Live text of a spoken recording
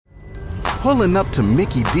Pulling up to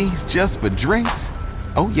Mickey D's just for drinks?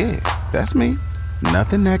 Oh yeah, that's me.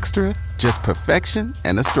 Nothing extra, just perfection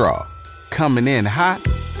and a straw. Coming in hot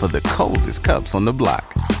for the coldest cups on the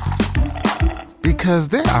block. Because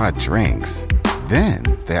there are drinks. Then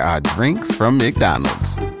there are drinks from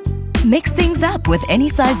McDonald's. Mix things up with any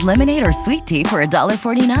size lemonade or sweet tea for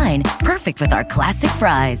 $1.49. Perfect with our classic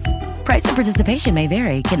fries. Price and participation may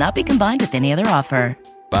vary. Cannot be combined with any other offer.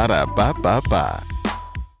 Ba-da-ba-ba-ba.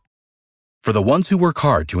 For the ones who work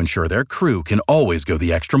hard to ensure their crew can always go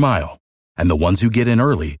the extra mile, and the ones who get in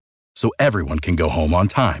early so everyone can go home on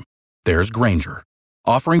time, there's Grainger,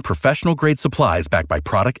 offering professional-grade supplies backed by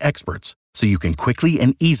product experts so you can quickly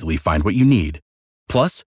and easily find what you need.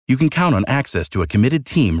 Plus, you can count on access to a committed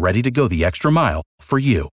team ready to go the extra mile for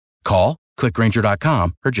you. Call, click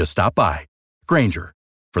Grainger.com, or just stop by. Grainger,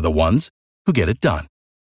 for the ones who get it done.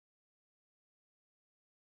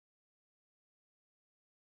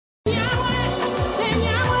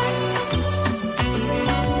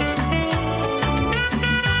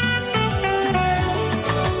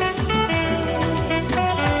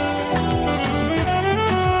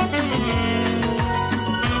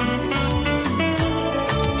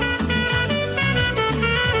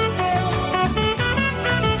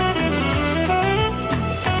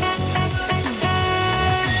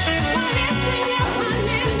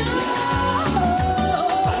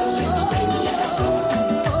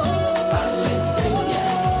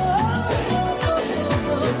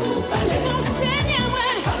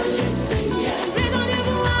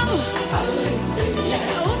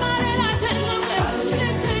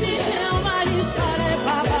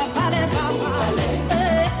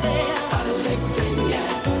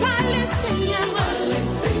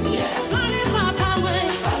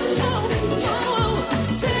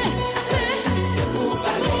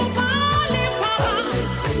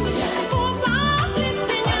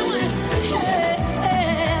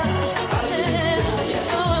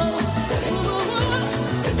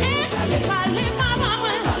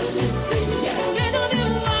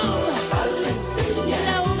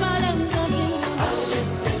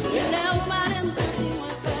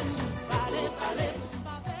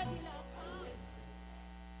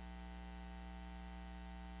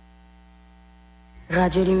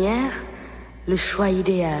 Radio Lumière, le choix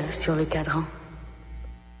idéal sur le cadran.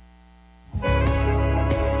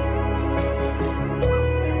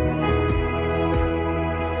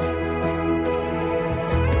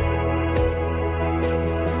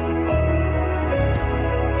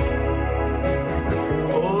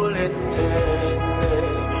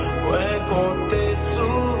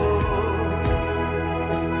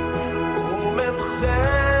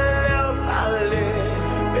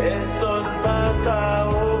 Son pas qu'à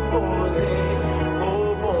opposer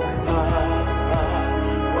au bon pas.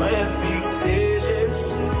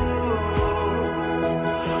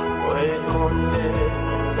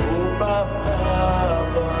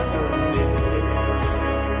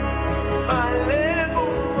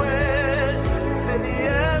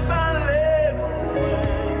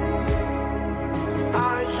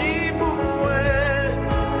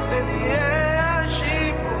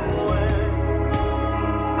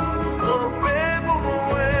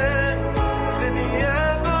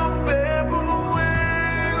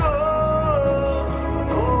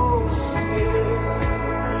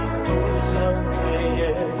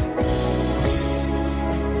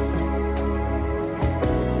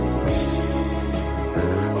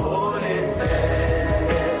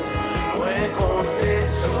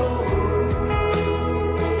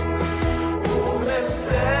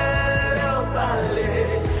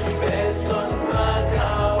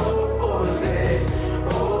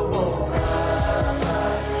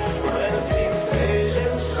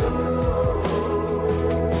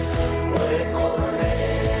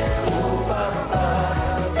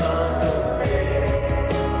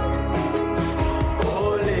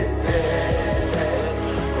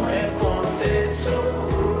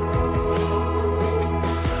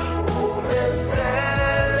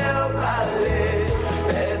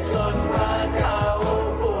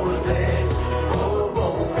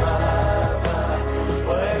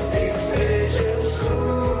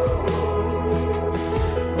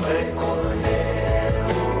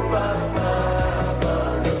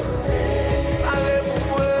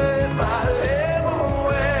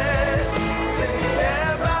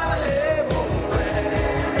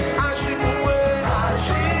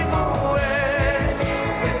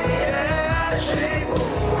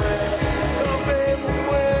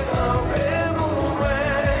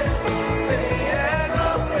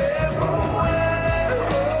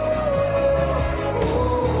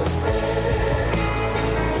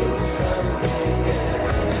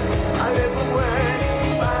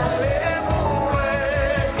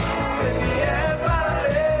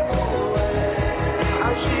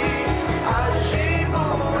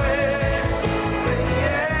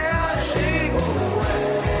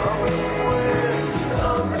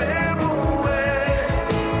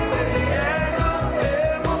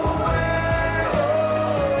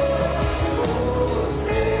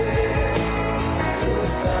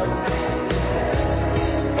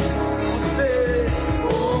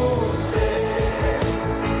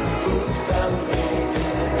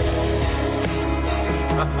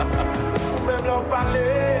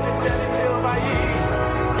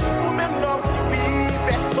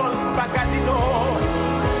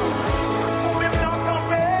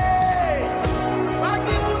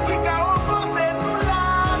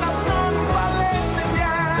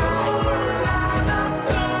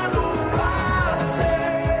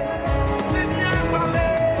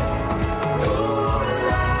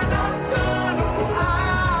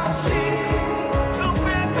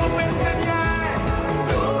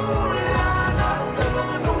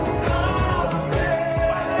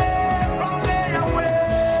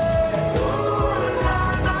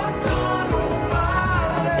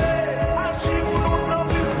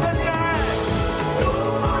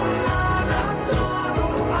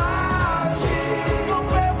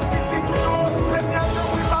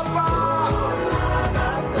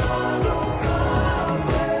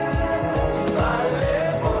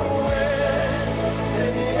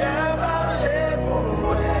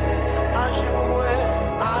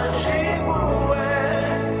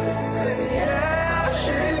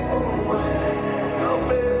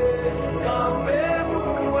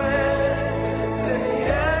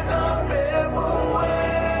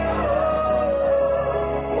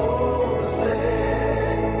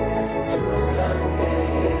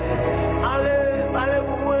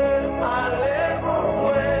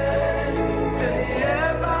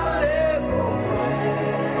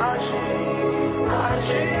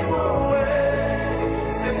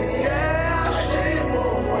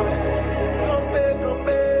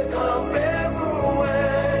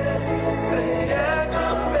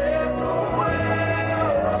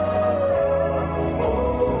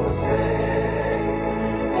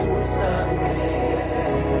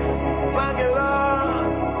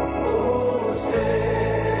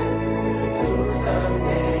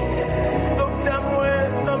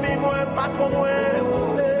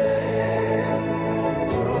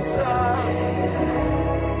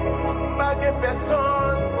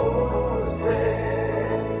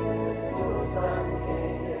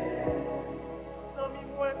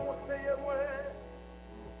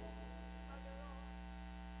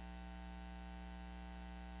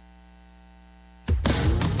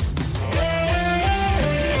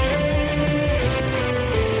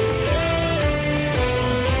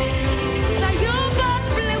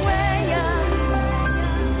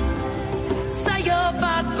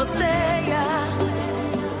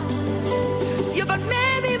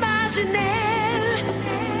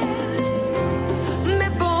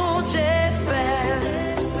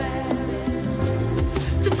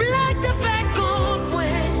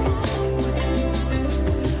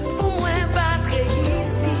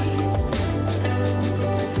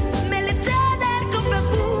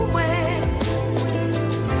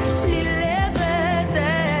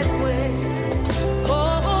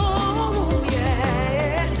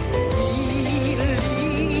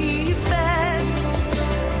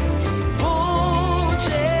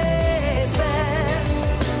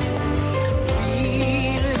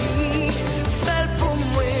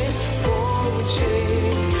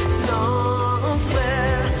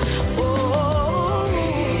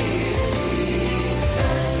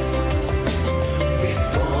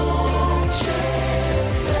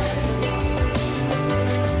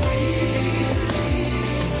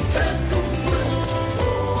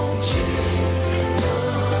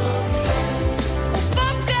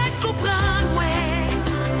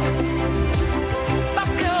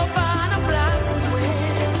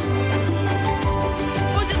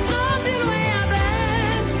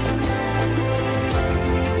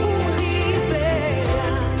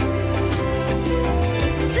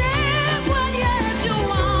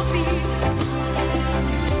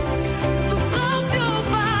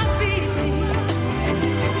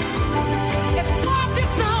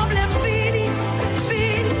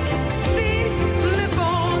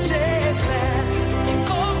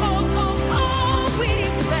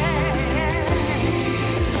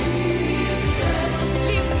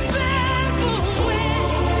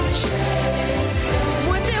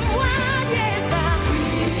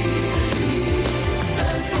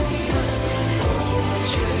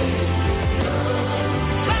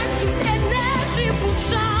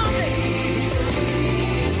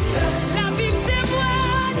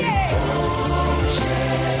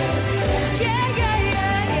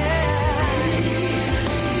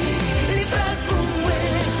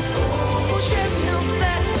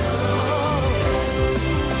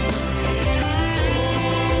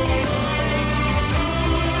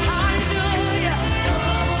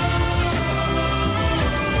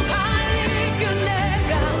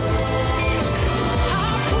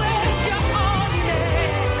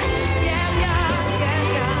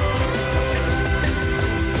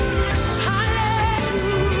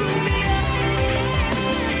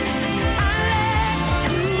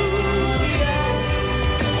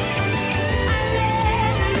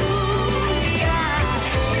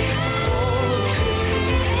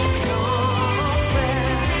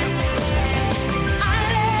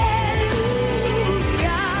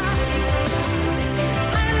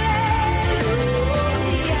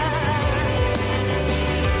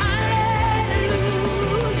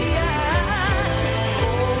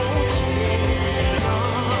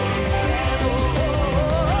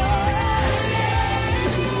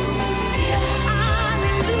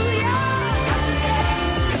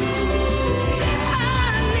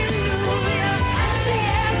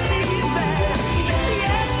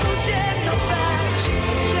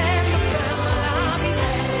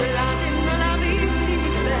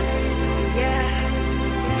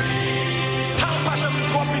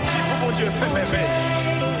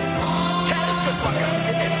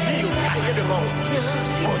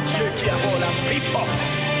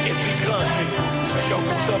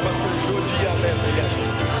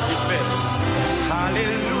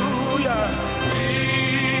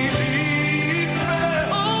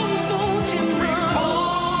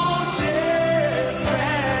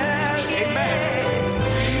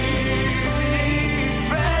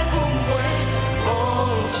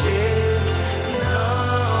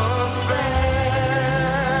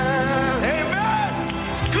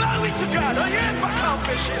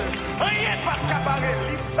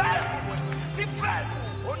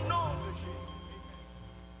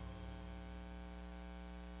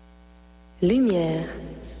 Lumière,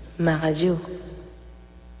 ma radio.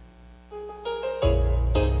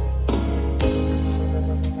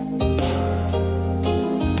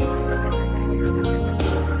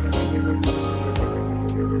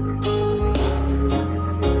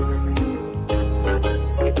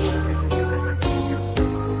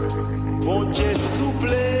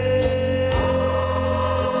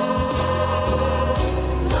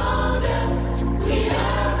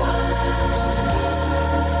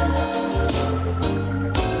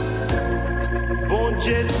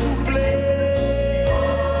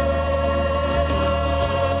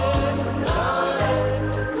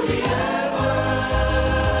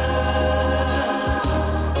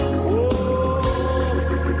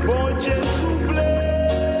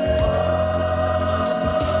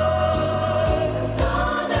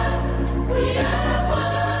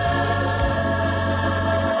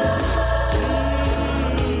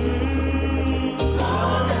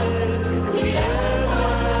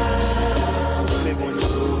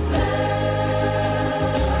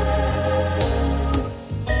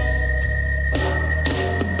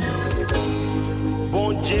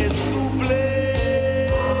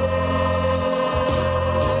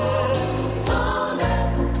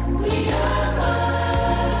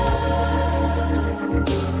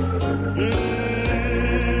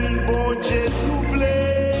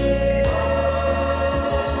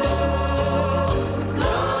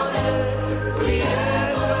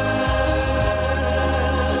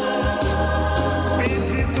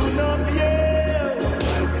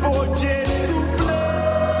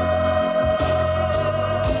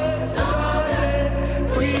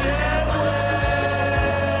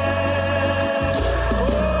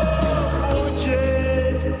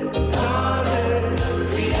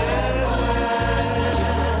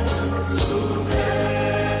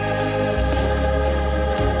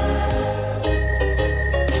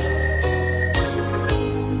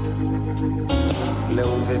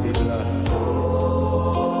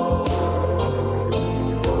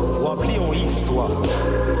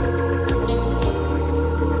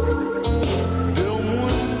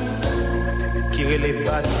 les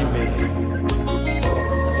bâtiments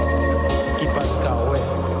qui pas de caouet.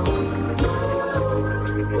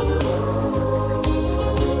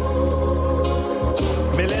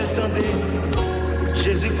 Mais l'entendez,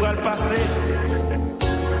 Jésus pourra le passer.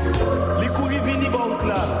 Les courir vini bon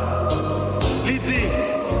là. Il dit,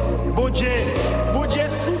 bon Dieu,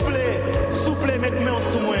 soufflez, mettez-moi en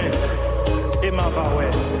sous moi. Et ma va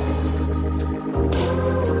ouais.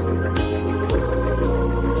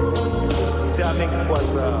 C'est avec foi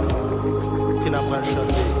ça que nous allons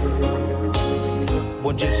chanter.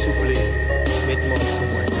 Bon Dieu soufflez, mettez-moi en sous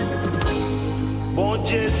moi. Bon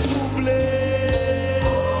Dieu soufflez.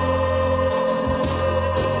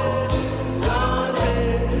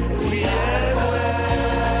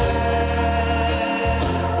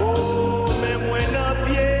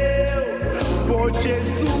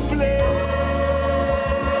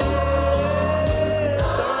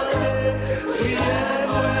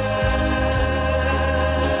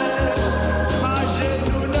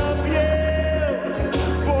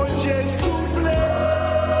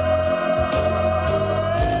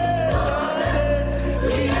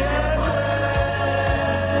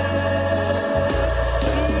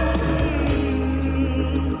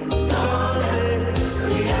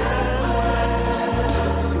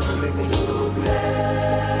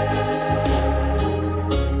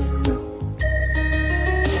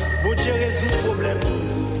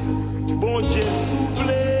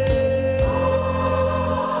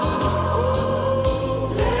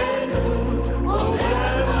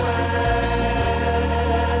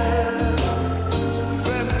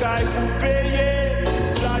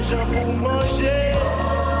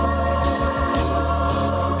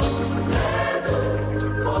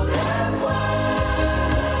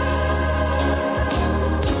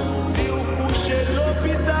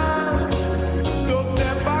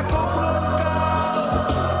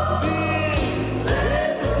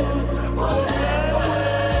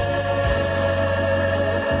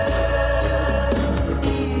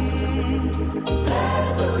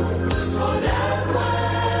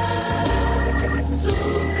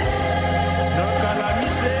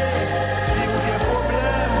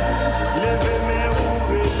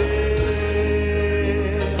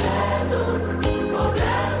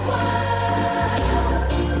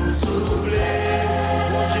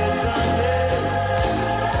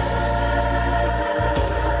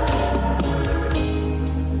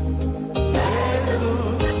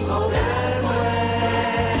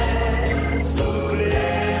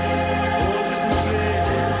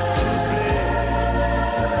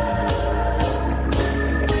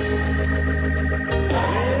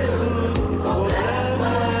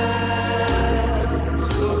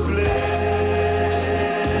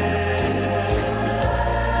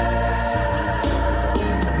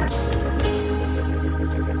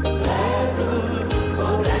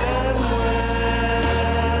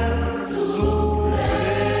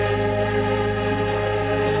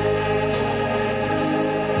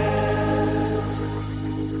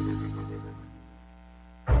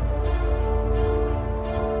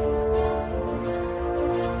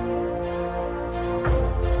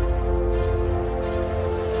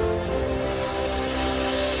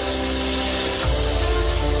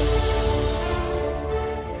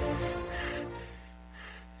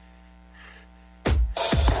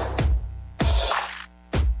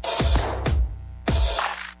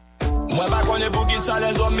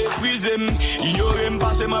 Les hommes méprisés, ignorer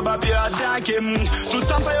passer ma papier attaqué. Tout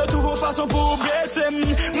ça fait toujours façon pour baisser.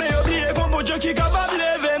 Mais oubliez qu'on bon Dieu qui est capable de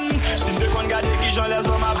lever. Si me qu'on garde qui j'en les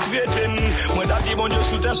hommes à traiter. Moi d'abord bon Dieu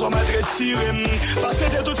sous terre soit mal retiré. Parce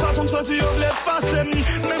que de toute façon me sentir on les face.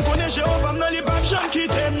 Même qu'on est chez aux femmes dans les babes j'aime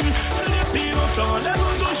quitter. Depuis longtemps les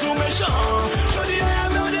hommes toujours méchants. Je dis à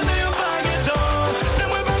mais on est meilleur baguettant. Mais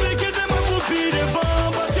moi pas me quitter moi pour pire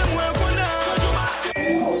devant. Parce que moi qu'on a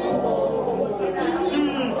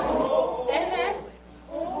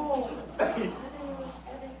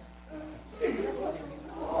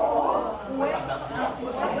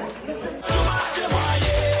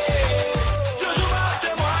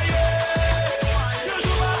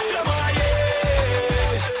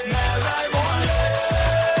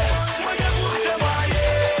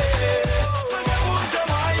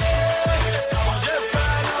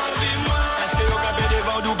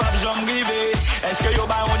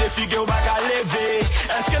que ou baga lever.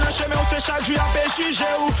 Est-ce que le chemin on sait chaque jour à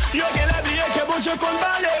péchiger ou yo gen la blié que bon Dieu qu'on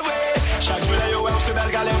va lever. Chaque jour là yo ouais on se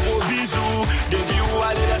belle galère pour bisous. Depuis ou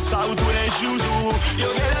aller la ça ou tous les jours. Yo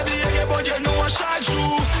gen la blié que bon Dieu nous à chaque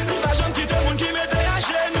jour. Il va jamais quitter le monde qui mettait à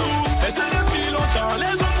genoux. Et c'est depuis longtemps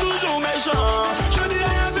les hommes toujours méchants. Je dis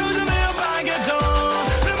rien vu de meilleur baguettant.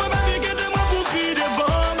 Mais moi pas piquer de moi pour pire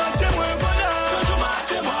devant. Parce que moi qu'on a.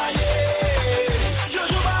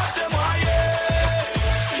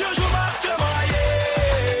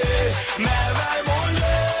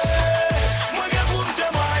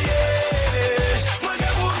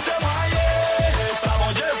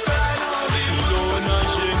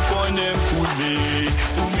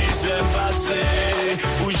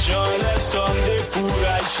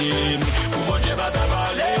 métier. Pour bon Dieu, pas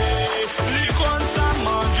t'avaler. Li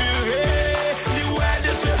constamment duré. Li ouais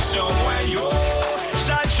déception, moi yo.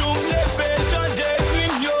 Chaque jour, me fait tant de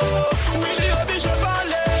crimes yo. Oui, li oblige à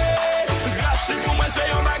parler. Grâce pour moi, c'est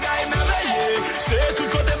un bagaille merveilleux. C'est tout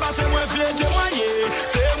côté passé, moi, v'lè témoigner.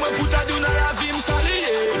 C'est moi pour ta dans la vie,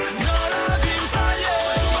 m'salier. Dans la vie, m'salier.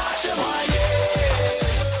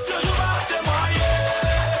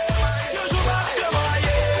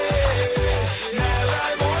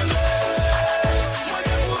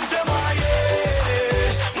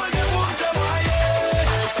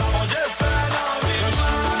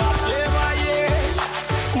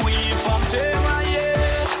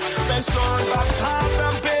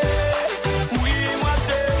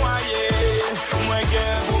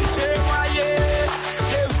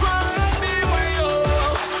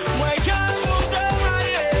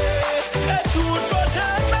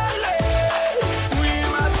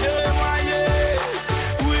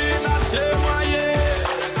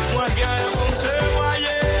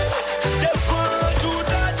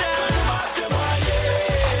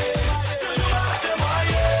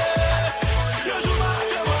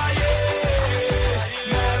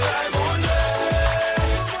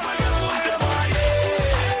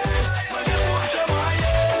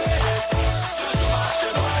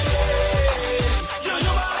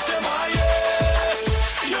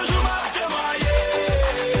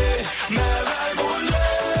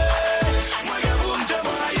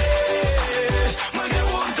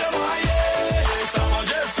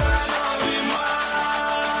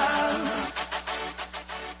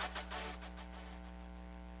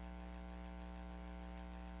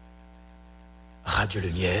 Radio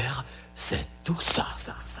Lumière, c'est tout ça.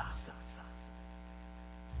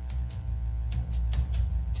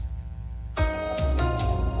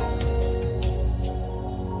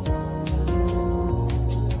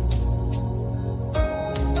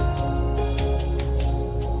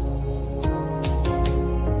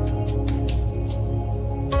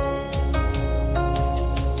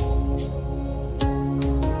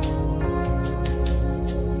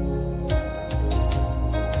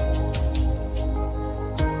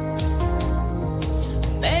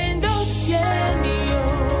 Bend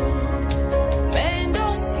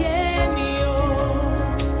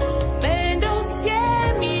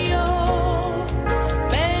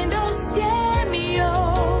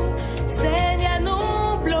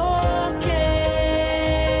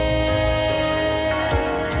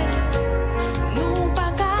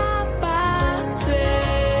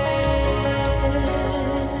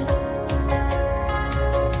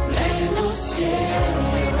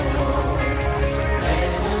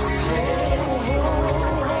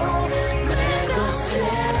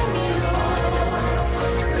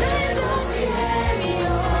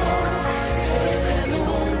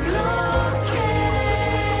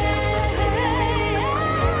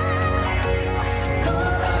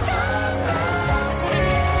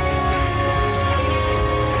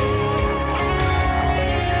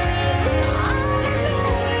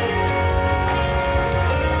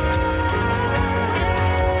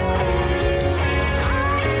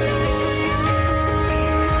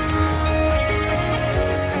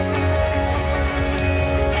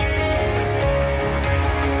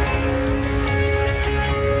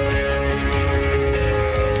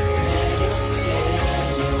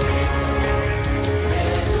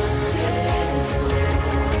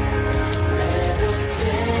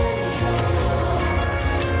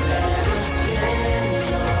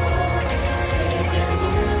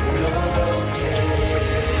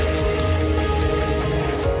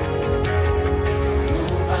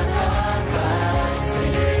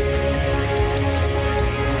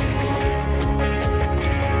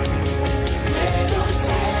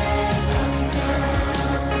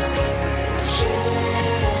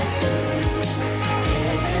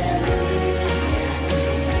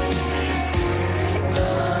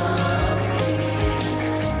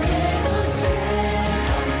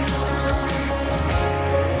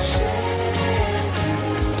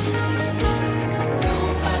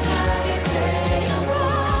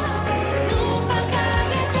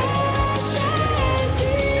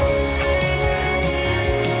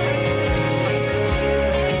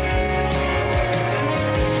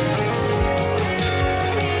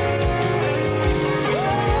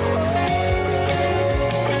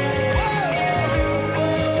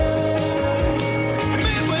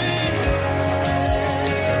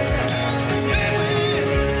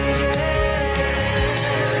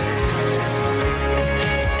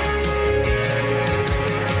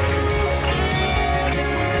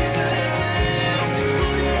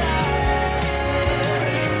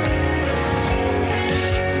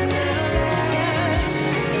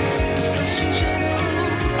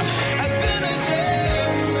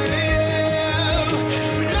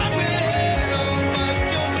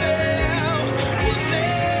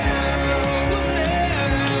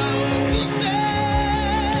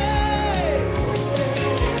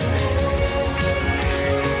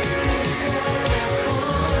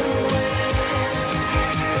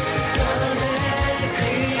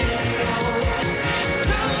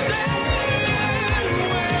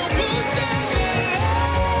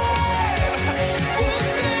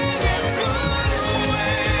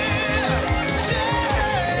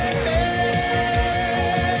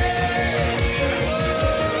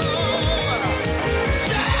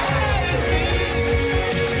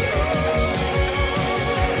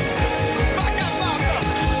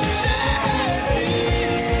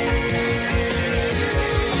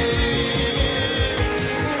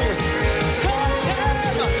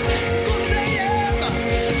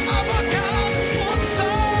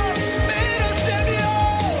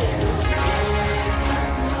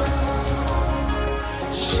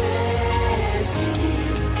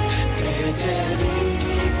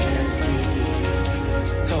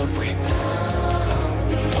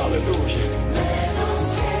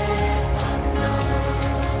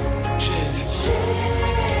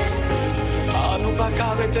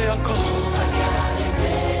arrêter encore.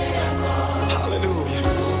 Hallelujah.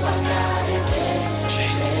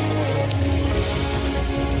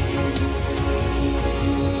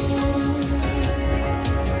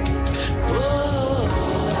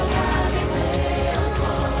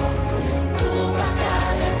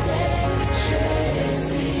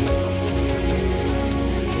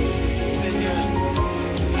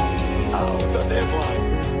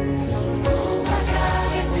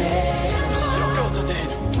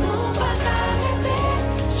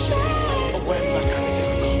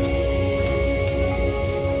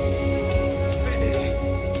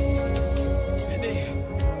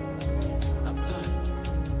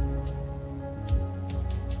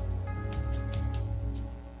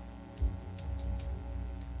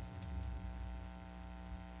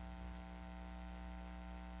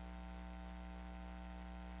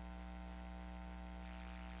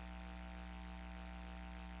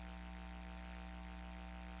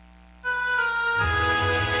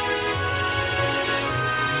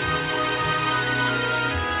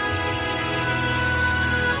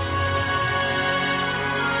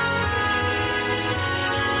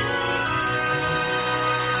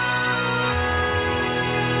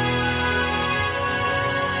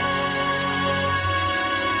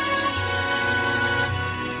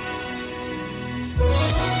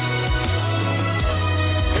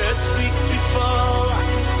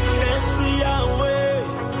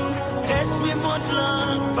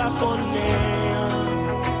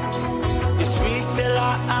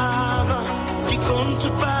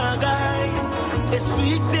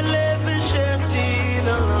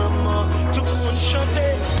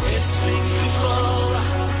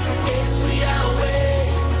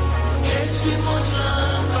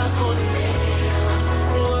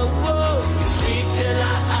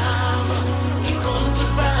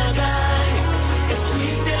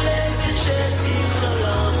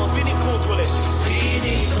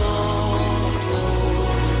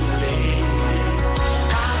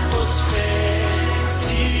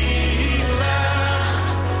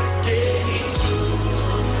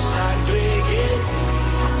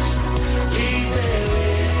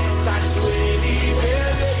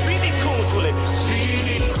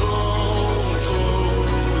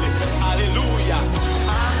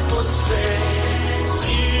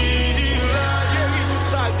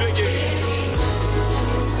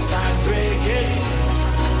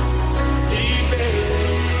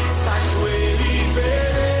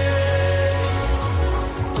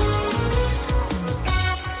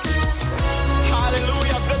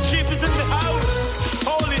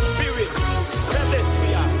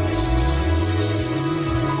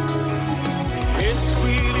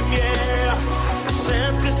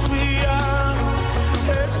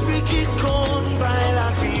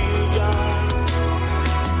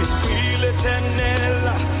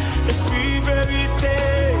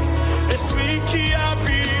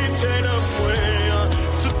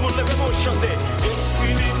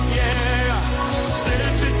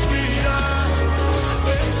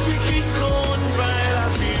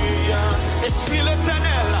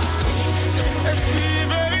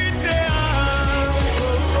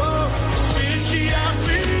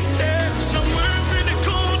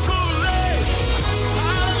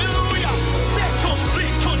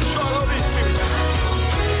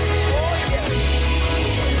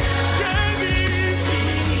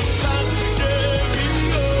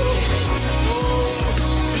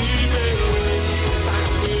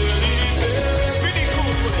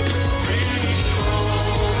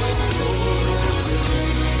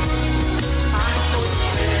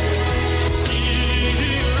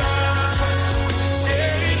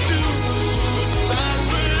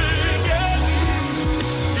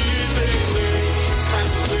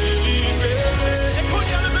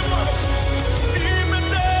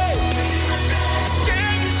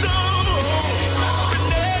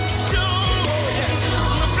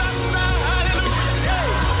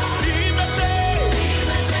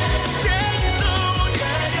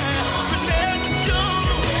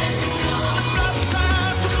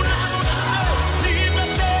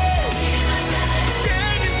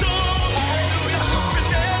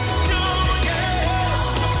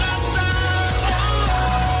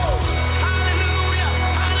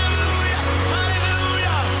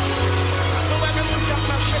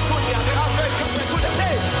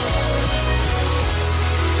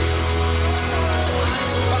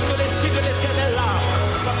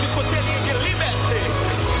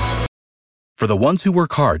 For the ones who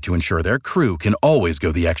work hard to ensure their crew can always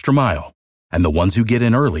go the extra mile, and the ones who get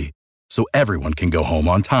in early so everyone can go home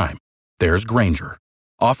on time, there's Grainger,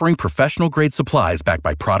 offering professional-grade supplies backed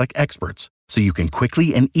by product experts so you can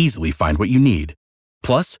quickly and easily find what you need.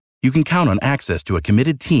 Plus, you can count on access to a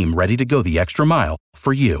committed team ready to go the extra mile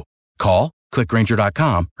for you. Call, click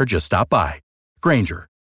Grainger.com, or just stop by. Grainger,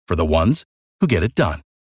 for the ones who get it done.